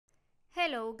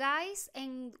Hello guys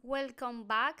and welcome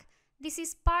back. This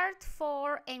is part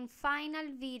 4 and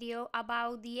final video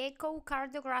about the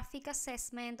echocardiographic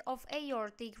assessment of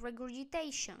aortic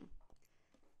regurgitation.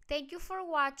 Thank you for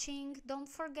watching. Don't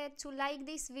forget to like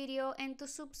this video and to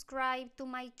subscribe to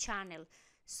my channel.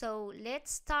 So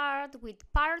let's start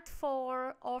with part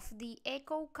 4 of the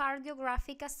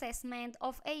echocardiographic assessment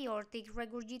of aortic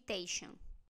regurgitation.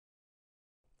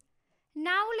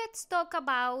 Now let's talk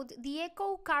about the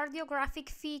echocardiographic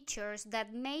features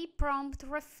that may prompt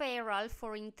referral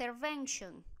for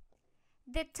intervention.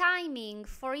 The timing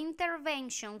for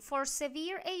intervention for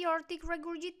severe aortic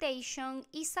regurgitation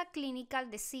is a clinical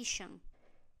decision.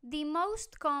 The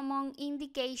most common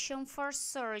indication for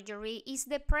surgery is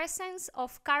the presence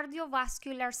of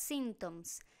cardiovascular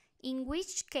symptoms, in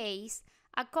which case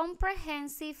a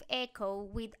comprehensive echo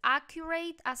with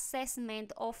accurate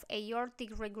assessment of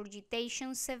aortic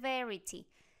regurgitation severity,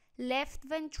 left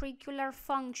ventricular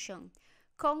function,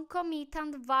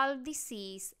 concomitant valve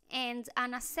disease, and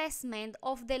an assessment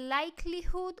of the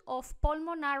likelihood of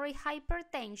pulmonary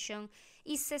hypertension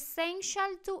is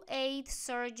essential to aid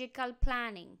surgical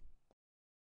planning.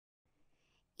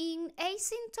 In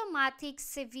asymptomatic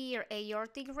severe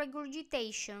aortic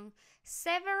regurgitation,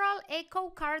 several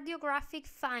echocardiographic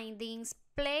findings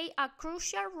play a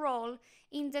crucial role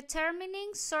in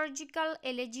determining surgical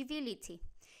eligibility,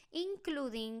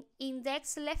 including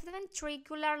index left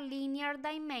ventricular linear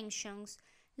dimensions,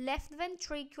 left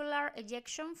ventricular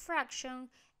ejection fraction,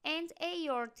 and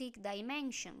aortic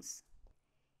dimensions.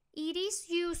 It is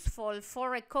useful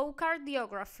for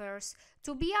echocardiographers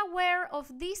to be aware of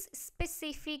these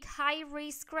specific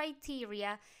high-risk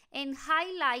criteria and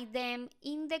highlight them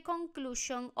in the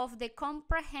conclusion of the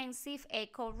comprehensive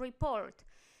echo report,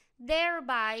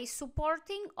 thereby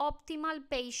supporting optimal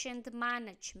patient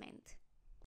management.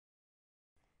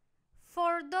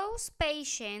 For those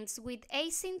patients with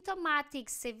asymptomatic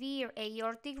severe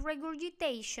aortic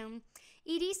regurgitation,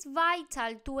 it is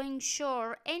vital to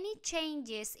ensure any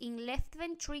changes in left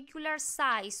ventricular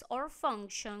size or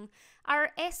function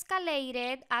are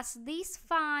escalated, as these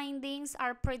findings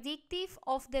are predictive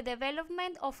of the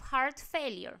development of heart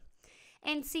failure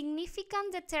and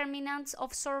significant determinants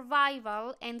of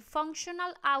survival and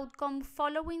functional outcome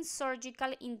following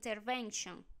surgical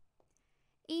intervention.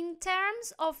 In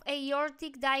terms of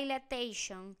aortic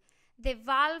dilatation, the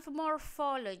valve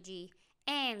morphology,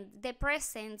 and the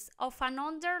presence of an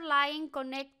underlying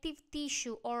connective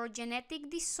tissue or genetic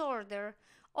disorder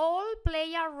all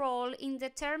play a role in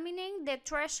determining the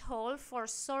threshold for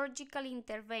surgical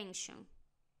intervention.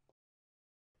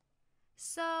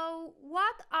 So,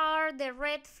 what are the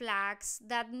red flags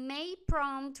that may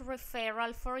prompt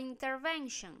referral for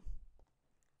intervention?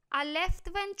 A left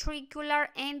ventricular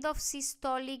end of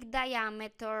systolic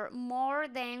diameter more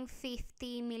than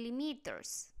 50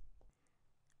 millimeters.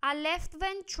 A left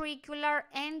ventricular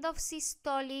end of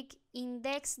systolic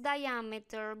index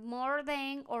diameter more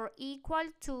than or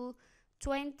equal to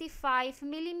 25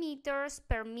 millimeters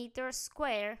per meter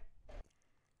square.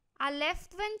 A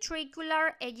left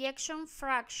ventricular ejection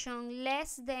fraction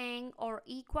less than or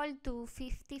equal to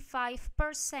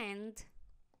 55%.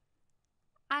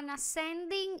 An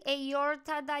ascending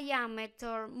aorta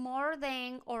diameter more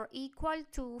than or equal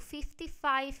to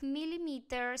 55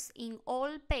 millimeters in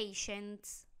all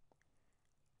patients.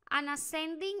 An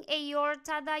ascending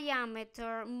aorta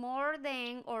diameter more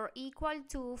than or equal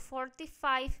to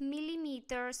 45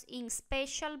 millimeters in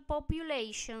special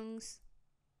populations,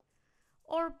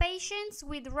 or patients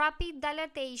with rapid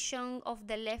dilatation of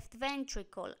the left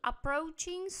ventricle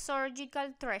approaching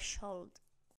surgical threshold.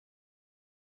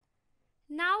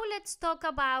 Now let's talk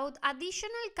about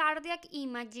additional cardiac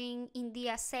imaging in the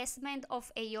assessment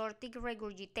of aortic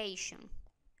regurgitation.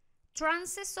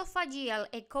 Transesophageal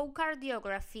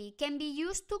echocardiography can be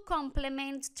used to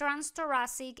complement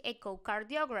transthoracic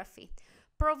echocardiography,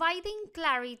 providing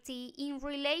clarity in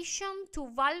relation to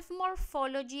valve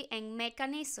morphology and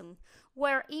mechanism,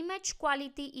 where image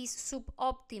quality is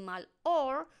suboptimal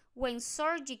or when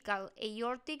surgical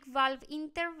aortic valve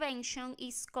intervention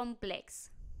is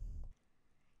complex.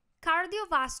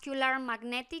 Cardiovascular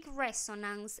magnetic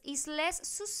resonance is less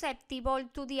susceptible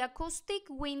to the acoustic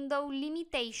window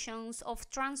limitations of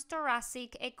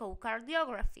transthoracic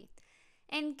echocardiography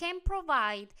and can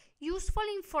provide useful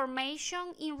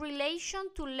information in relation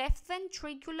to left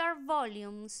ventricular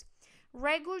volumes,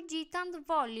 regurgitant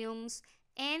volumes,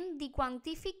 and the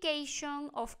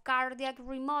quantification of cardiac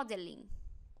remodeling.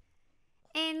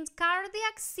 And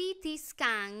cardiac CT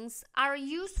scans are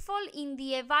useful in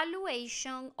the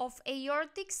evaluation of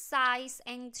aortic size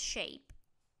and shape.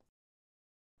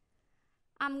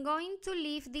 I'm going to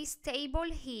leave this table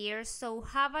here, so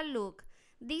have a look.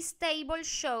 This table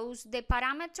shows the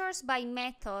parameters by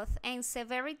method and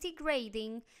severity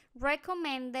grading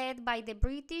recommended by the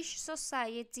British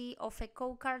Society of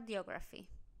Echocardiography.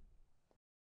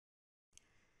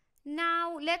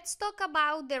 Now, let's talk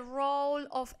about the role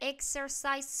of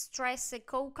exercise stress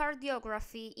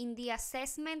echocardiography in the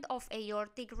assessment of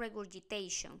aortic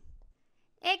regurgitation.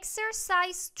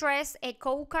 Exercise stress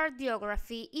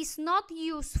echocardiography is not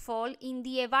useful in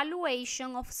the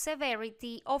evaluation of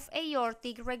severity of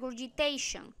aortic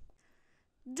regurgitation.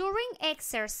 During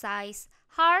exercise,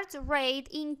 heart rate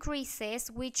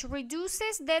increases, which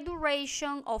reduces the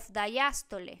duration of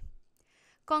diastole.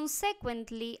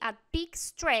 Consequently, at peak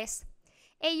stress,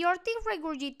 aortic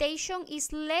regurgitation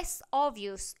is less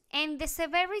obvious and the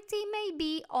severity may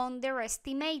be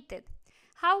underestimated.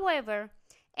 However,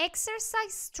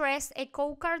 exercise stress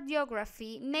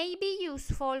echocardiography may be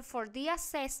useful for the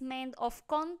assessment of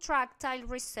contractile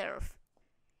reserve.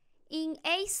 In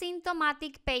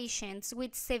asymptomatic patients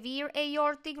with severe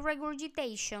aortic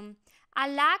regurgitation, a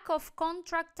lack of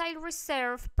contractile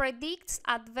reserve predicts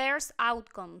adverse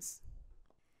outcomes.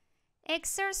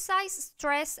 Exercise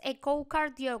stress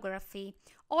echocardiography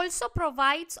also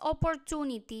provides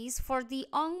opportunities for the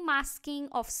unmasking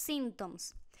of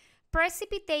symptoms,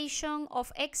 precipitation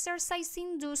of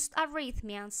exercise-induced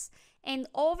arrhythmias, and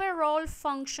overall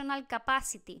functional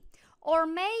capacity, or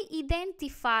may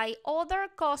identify other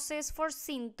causes for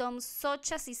symptoms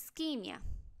such as ischemia.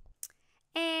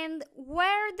 And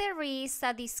where there is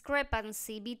a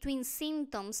discrepancy between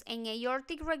symptoms and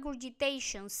aortic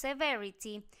regurgitation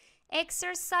severity,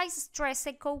 exercise stress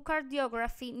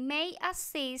echocardiography may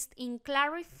assist in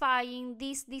clarifying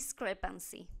this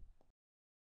discrepancy.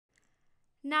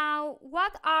 Now,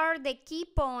 what are the key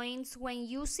points when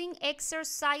using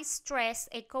exercise stress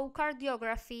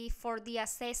echocardiography for the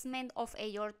assessment of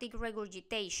aortic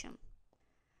regurgitation?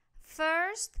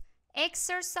 First,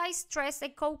 exercise stress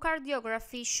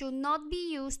echocardiography should not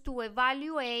be used to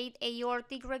evaluate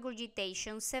aortic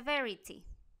regurgitation severity.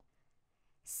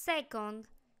 Second,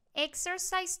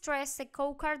 exercise stress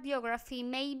echocardiography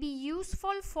may be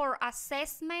useful for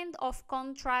assessment of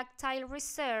contractile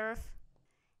reserve.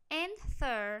 And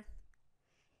third,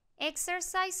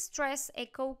 exercise stress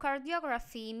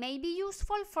echocardiography may be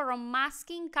useful for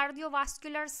unmasking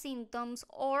cardiovascular symptoms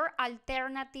or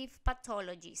alternative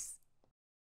pathologies.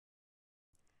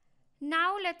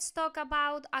 Now let's talk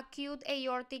about acute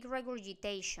aortic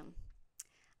regurgitation.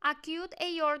 Acute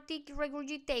aortic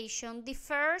regurgitation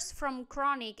differs from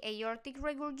chronic aortic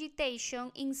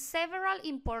regurgitation in several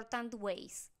important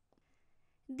ways.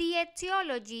 The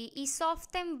etiology is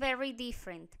often very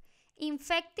different.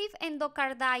 Infective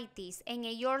endocarditis and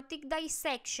aortic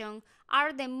dissection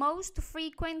are the most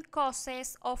frequent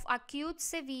causes of acute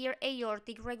severe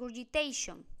aortic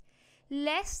regurgitation.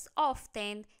 Less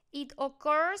often, it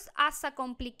occurs as a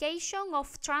complication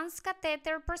of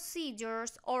transcatheter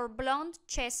procedures or blunt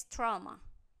chest trauma.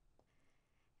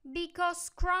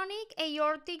 Because chronic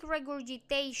aortic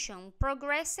regurgitation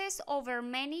progresses over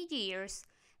many years,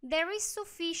 there is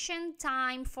sufficient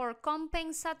time for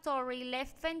compensatory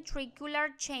left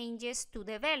ventricular changes to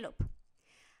develop.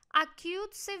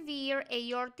 Acute severe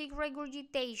aortic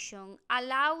regurgitation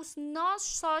allows no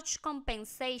such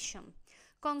compensation.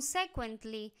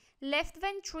 Consequently, left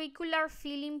ventricular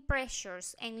filling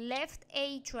pressures and left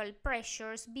atrial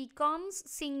pressures becomes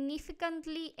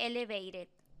significantly elevated.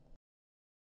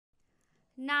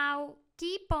 Now,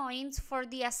 key points for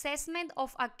the assessment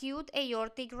of acute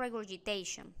aortic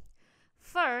regurgitation.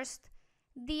 First,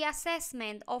 the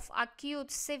assessment of acute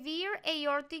severe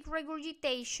aortic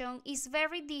regurgitation is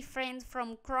very different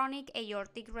from chronic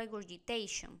aortic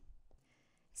regurgitation.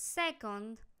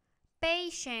 Second,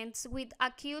 patients with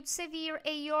acute severe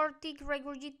aortic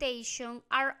regurgitation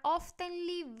are often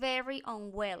very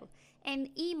unwell, and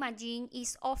imaging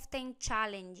is often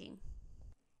challenging.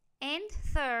 And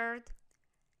third,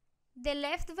 the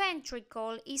left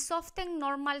ventricle is often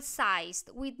normal-sized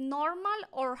with normal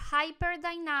or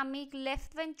hyperdynamic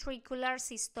left ventricular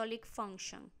systolic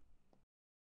function.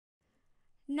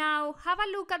 Now, have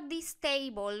a look at this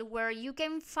table where you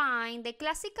can find the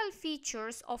classical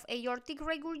features of aortic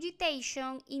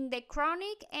regurgitation in the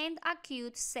chronic and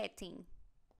acute setting.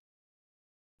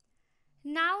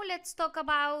 Now, let's talk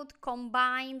about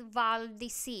combined valve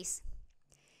disease.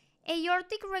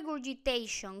 Aortic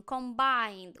regurgitation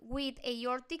combined with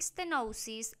aortic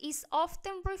stenosis is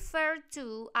often referred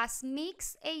to as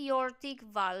mixed aortic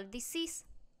valve disease.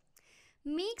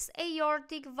 Mixed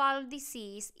aortic valve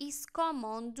disease is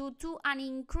common due to an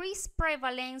increased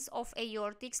prevalence of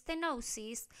aortic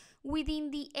stenosis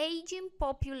within the aging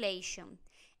population,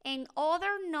 and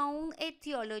other known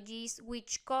etiologies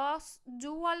which cause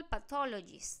dual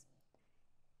pathologies.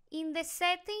 In the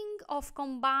setting of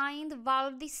combined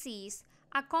valve disease,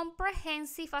 a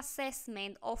comprehensive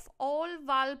assessment of all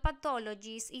valve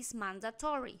pathologies is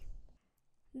mandatory.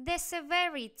 The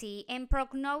severity and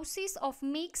prognosis of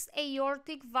mixed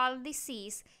aortic valve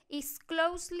disease is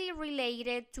closely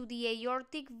related to the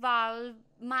aortic valve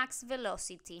max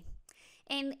velocity,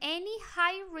 and any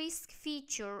high-risk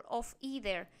feature of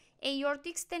either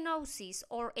aortic stenosis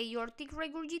or aortic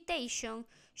regurgitation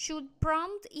should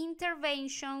prompt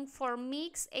intervention for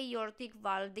mixed aortic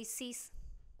valve disease.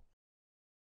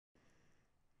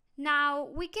 Now,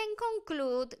 we can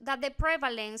conclude that the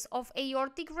prevalence of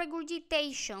aortic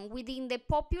regurgitation within the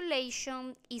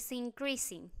population is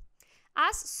increasing.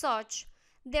 As such,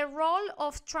 the role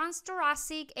of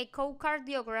transthoracic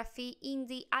echocardiography in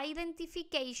the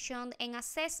identification and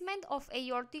assessment of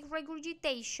aortic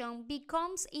regurgitation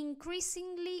becomes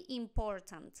increasingly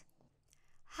important.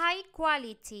 High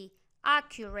quality,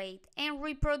 accurate, and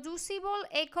reproducible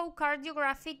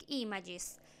echocardiographic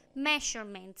images,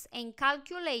 measurements, and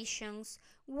calculations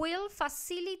will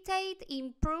facilitate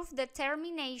improved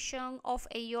determination of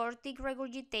aortic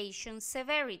regurgitation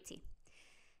severity.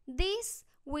 This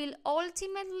will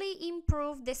ultimately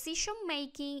improve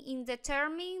decision-making in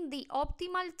determining the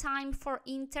optimal time for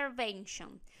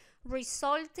intervention,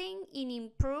 resulting in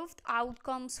improved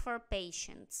outcomes for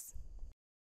patients.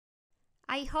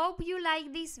 I hope you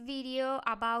like this video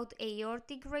about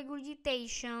aortic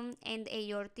regurgitation and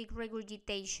aortic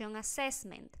regurgitation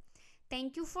assessment.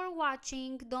 Thank you for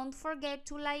watching. Don't forget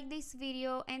to like this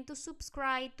video and to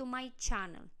subscribe to my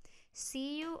channel.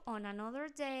 See you on another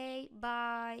day.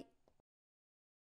 Bye.